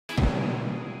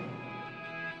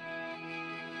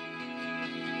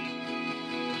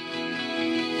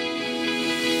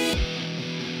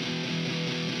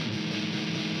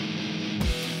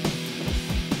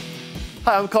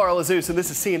Hi, I'm Carl Azus, and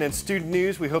this is CNN Student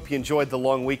News. We hope you enjoyed the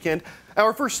long weekend.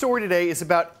 Our first story today is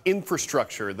about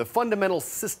infrastructure, the fundamental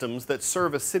systems that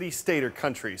serve a city, state, or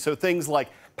country. So things like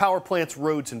power plants,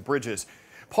 roads, and bridges.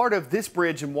 Part of this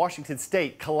bridge in Washington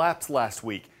state collapsed last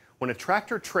week when a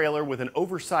tractor trailer with an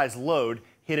oversized load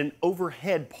hit an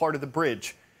overhead part of the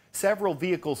bridge. Several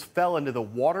vehicles fell into the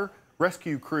water.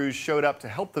 Rescue crews showed up to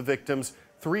help the victims.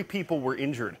 3 people were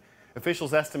injured.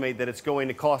 Officials estimate that it's going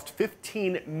to cost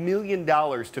 $15 million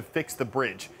to fix the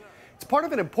bridge. It's part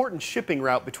of an important shipping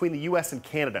route between the U.S. and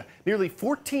Canada. Nearly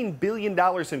 $14 billion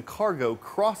in cargo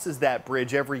crosses that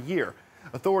bridge every year.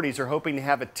 Authorities are hoping to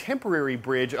have a temporary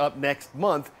bridge up next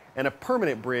month and a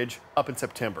permanent bridge up in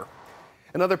September.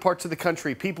 In other parts of the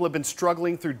country, people have been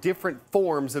struggling through different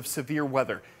forms of severe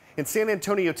weather. In San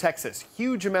Antonio, Texas,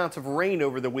 huge amounts of rain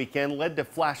over the weekend led to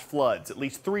flash floods. At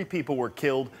least 3 people were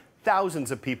killed. Thousands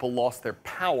of people lost their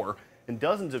power, and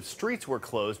dozens of streets were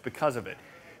closed because of it.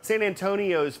 San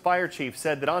Antonio's fire chief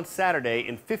said that on Saturday,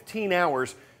 in 15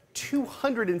 hours,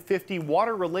 250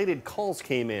 water-related calls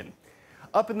came in.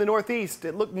 Up in the Northeast,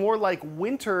 it looked more like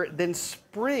winter than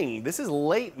spring. This is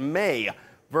late May.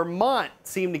 Vermont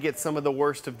seemed to get some of the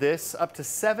worst of this. Up to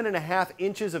 7.5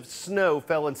 inches of snow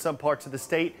fell in some parts of the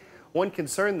state. One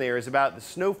concern there is about the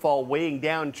snowfall weighing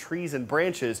down trees and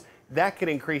branches. That could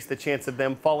increase the chance of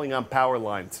them falling on power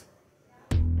lines.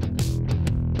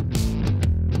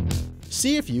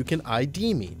 See if you can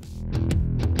ID me.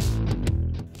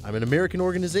 I'm an American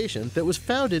organization that was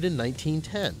founded in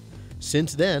 1910.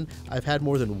 Since then, I've had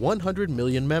more than 100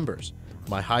 million members.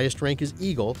 My highest rank is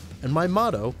Eagle, and my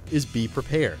motto is Be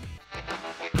Prepared.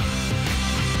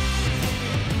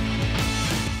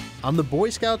 I'm the Boy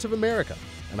Scouts of America,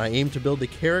 and I aim to build the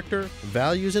character,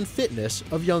 values, and fitness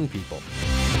of young people.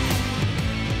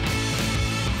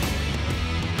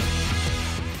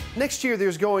 Next year,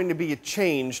 there's going to be a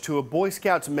change to a Boy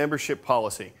Scouts membership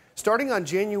policy. Starting on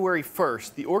January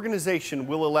 1st, the organization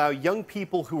will allow young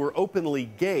people who are openly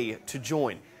gay to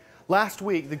join. Last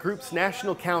week, the group's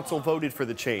National Council voted for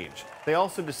the change. They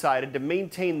also decided to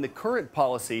maintain the current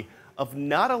policy of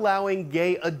not allowing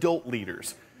gay adult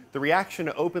leaders. The reaction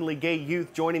to openly gay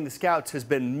youth joining the Scouts has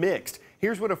been mixed.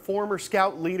 Here's what a former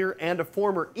Scout leader and a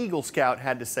former Eagle Scout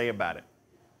had to say about it.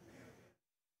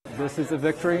 This is a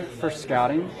victory for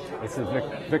Scouting. It's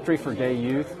a victory for gay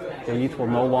youth. Gay youth will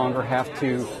no longer have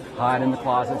to hide in the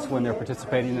closets when they're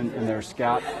participating in their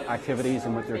Scout activities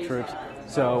and with their troops.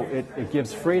 So it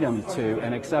gives freedom to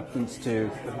and acceptance to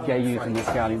gay youth in the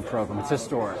Scouting program. It's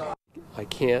historic. I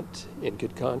can't, in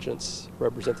good conscience,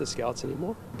 represent the Scouts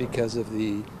anymore because of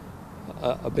the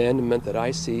abandonment that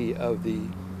I see of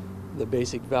the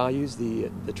basic values, the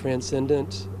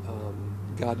transcendent,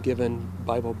 God-given,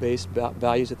 Bible-based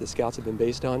values that the Scouts have been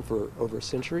based on for over a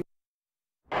century.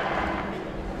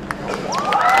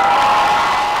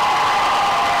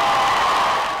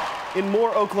 In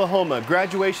Moore, Oklahoma,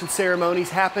 graduation ceremonies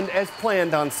happened as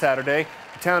planned on Saturday.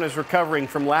 The town is recovering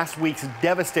from last week's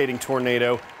devastating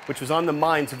tornado, which was on the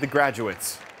minds of the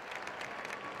graduates.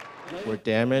 We're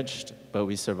damaged, but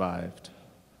we survived.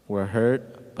 We're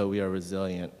hurt, but we are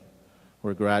resilient.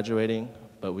 We're graduating,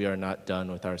 but we are not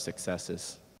done with our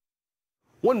successes.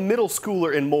 One middle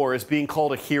schooler in Moore is being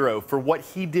called a hero for what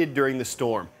he did during the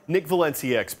storm. Nick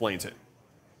Valencia explains it.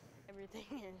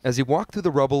 As he walked through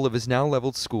the rubble of his now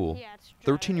leveled school,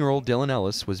 13-year-old Dylan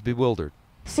Ellis was bewildered.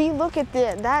 See, look at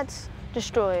this. That's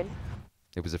destroyed.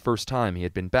 It was the first time he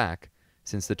had been back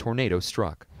since the tornado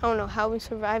struck. I don't know how we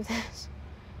survived this.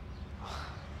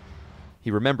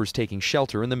 He remembers taking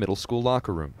shelter in the middle school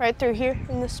locker room. Right through here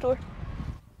in the store.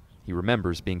 He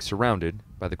remembers being surrounded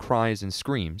by the cries and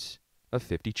screams of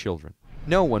 50 children.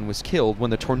 No one was killed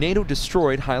when the tornado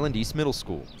destroyed Highland East Middle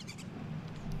School.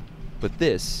 But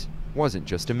this wasn't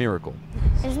just a miracle.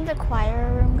 Isn't the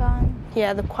choir room gone?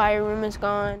 Yeah, the choir room is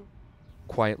gone.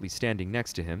 Quietly standing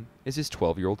next to him is his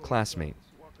 12-year-old classmate,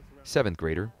 7th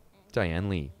grader Diane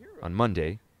Lee. On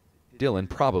Monday, Dylan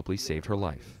probably saved her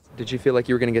life. Did you feel like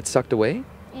you were going to get sucked away?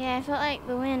 Yeah, I felt like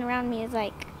the wind around me is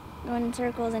like going in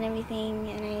circles and everything,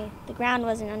 and the ground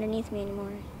wasn't underneath me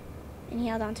anymore. And he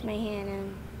held onto my hand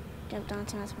and jumped on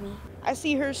top of me. I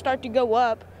see her start to go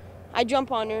up. I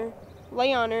jump on her,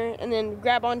 lay on her, and then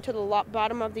grab onto the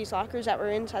bottom of these lockers that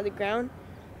were inside the ground.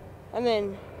 And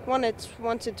then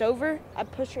once it's over, I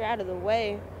push her out of the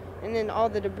way, and then all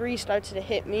the debris starts to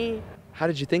hit me. How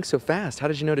did you think so fast? How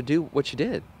did you know to do what you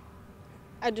did?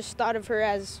 I just thought of her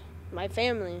as my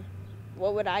family.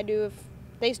 What would I do if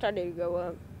they started to go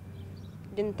up?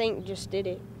 Didn't think, just did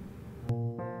it.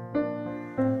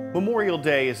 Memorial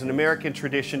Day is an American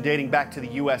tradition dating back to the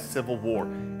U.S. Civil War.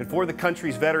 And for the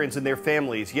country's veterans and their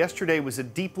families, yesterday was a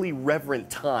deeply reverent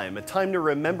time, a time to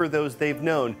remember those they've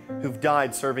known who've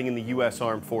died serving in the U.S.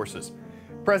 Armed Forces.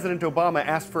 President Obama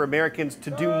asked for Americans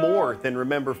to do more than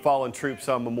remember fallen troops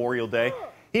on Memorial Day.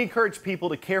 He encouraged people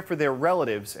to care for their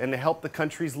relatives and to help the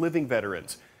country's living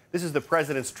veterans. This is the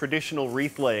president's traditional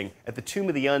wreath laying at the Tomb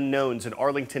of the Unknowns in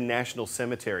Arlington National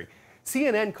Cemetery.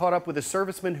 CNN caught up with a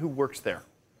serviceman who works there.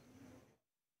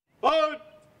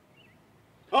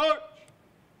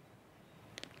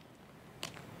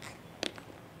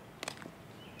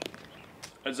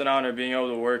 It's an honor being able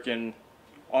to work in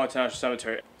Arlington National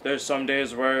Cemetery. There's some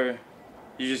days where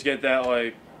you just get that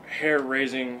like hair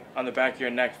raising on the back of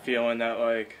your neck feeling that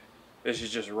like this is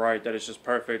just right, that it's just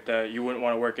perfect, that you wouldn't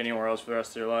want to work anywhere else for the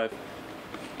rest of your life.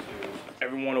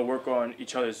 Everyone will work on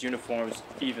each other's uniforms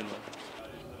evenly.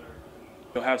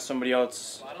 You'll have somebody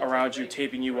else around you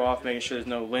taping you off, making sure there's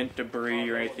no lint, debris,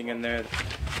 or anything in there.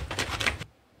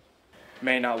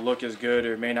 May not look as good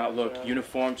or may not look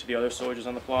uniform to the other soldiers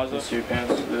on the plaza. See your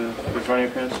pants, the front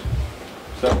of your pants.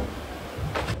 So.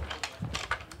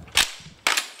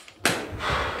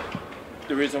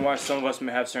 The reason why some of us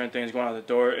may have certain things going out the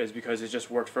door is because it just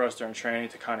worked for us during training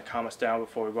to kind of calm us down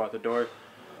before we go out the door.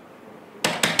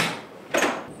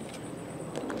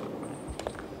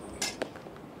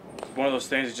 One of those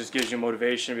things that just gives you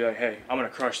motivation to be like, hey, I'm going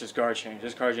to crush this guard change.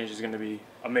 This guard change is going to be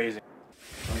amazing.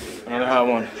 Another hot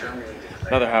one.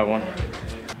 Another hot one.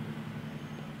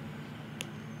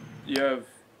 You have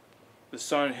the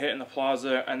sun hitting the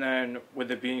plaza, and then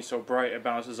with it being so bright, it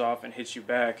bounces off and hits you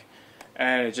back.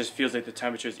 And it just feels like the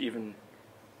temperature is even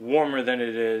warmer than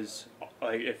it is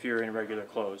like if you're in regular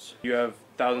clothes. You have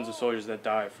thousands of soldiers that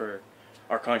die for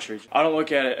our country. I don't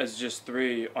look at it as just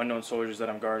 3 unknown soldiers that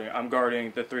I'm guarding. I'm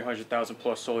guarding the 300,000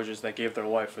 plus soldiers that gave their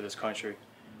life for this country.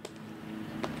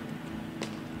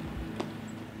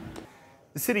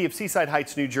 The city of Seaside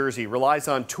Heights, New Jersey relies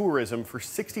on tourism for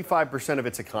 65% of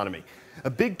its economy. A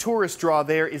big tourist draw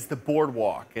there is the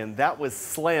boardwalk, and that was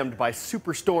slammed by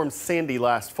Superstorm Sandy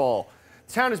last fall.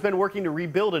 The town has been working to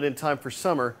rebuild it in time for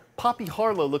summer. Poppy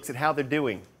Harlow looks at how they're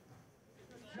doing.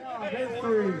 3,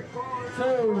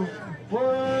 2, 1,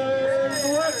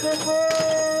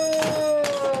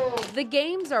 The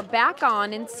games are back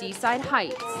on in Seaside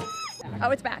Heights.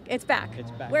 Oh, it's back. It's back.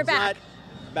 It's back. We're back.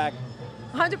 Back.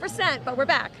 100%, but we're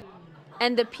back.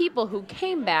 And the people who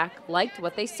came back liked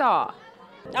what they saw.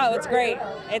 Oh, it's great.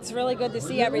 It's really good to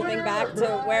see everything back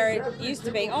to where it used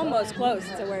to be, almost close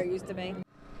to where it used to be.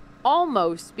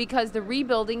 Almost, because the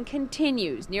rebuilding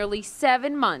continues nearly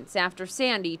 7 months after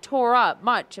Sandy tore up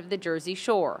much of the Jersey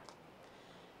Shore.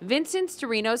 Vincent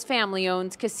Storino's family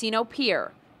owns Casino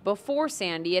Pier. Before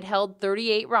Sandy, it held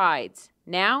 38 rides.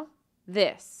 Now,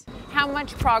 this. How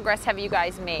much progress have you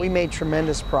guys made? We made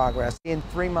tremendous progress. In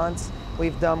 3 months,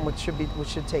 we've done what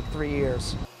should take 3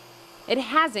 years. It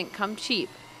hasn't come cheap.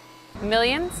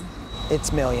 Millions?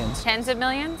 It's millions. Tens of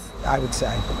millions? I would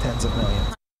say tens of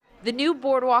millions. The new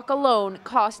boardwalk alone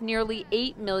cost nearly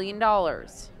 $8 million.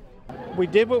 We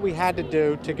did what we had to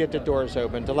do to get the doors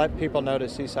open, to let people know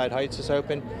that Seaside Heights is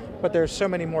open, but there's so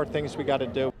many more things we got to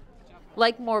do.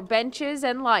 Like more benches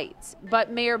and lights,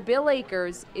 but Mayor Bill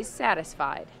Akers is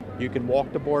satisfied. You can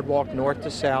walk the boardwalk north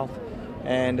to south,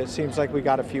 and it seems like we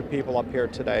got a few people up here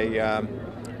today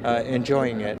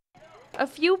enjoying it. A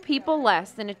few people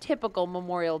less than a typical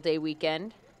Memorial Day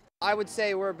weekend. I would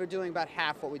say we're doing about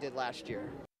half what we did last year.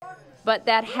 But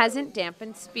that hasn't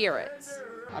dampened spirits.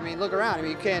 I mean, look around. I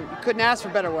mean, you couldn't ask for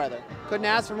better weather. Couldn't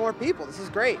ask for more people. This is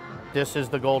great. This is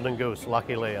the golden goose,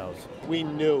 Lucky Leo's. We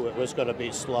knew it was going to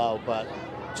be slow, but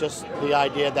just the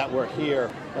idea that we're here,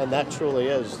 and that truly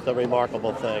is the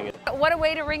remarkable thing. What a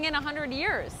way to ring in 100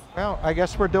 years. Well, I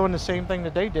guess we're doing the same thing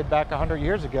that they did back 100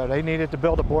 years ago. They needed to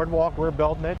build a boardwalk, we're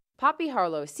building it. Poppy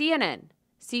Harlow, CNN,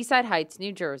 Seaside Heights,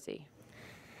 New Jersey.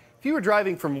 If you were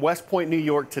driving from West Point, New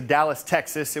York to Dallas,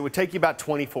 Texas, it would take you about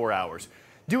 24 hours.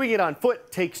 Doing it on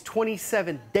foot takes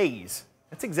 27 days.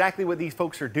 That's exactly what these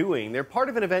folks are doing. They're part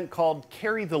of an event called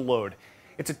Carry the Load.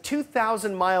 It's a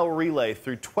 2,000-mile relay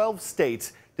through 12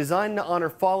 states designed to honor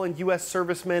fallen U.S.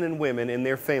 servicemen and women and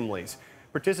their families.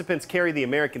 Participants carry the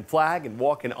American flag and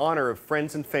walk in honor of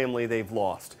friends and family they've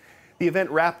lost. The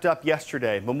event wrapped up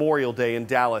yesterday, Memorial Day in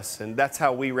Dallas, and that's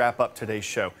how we wrap up today's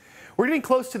show. We're getting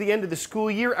close to the end of the school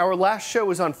year. Our last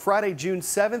show is on Friday, June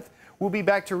 7th. We'll be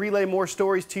back to relay more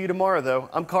stories to you tomorrow, though.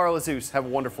 I'm Carl Azus. Have a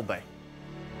wonderful day.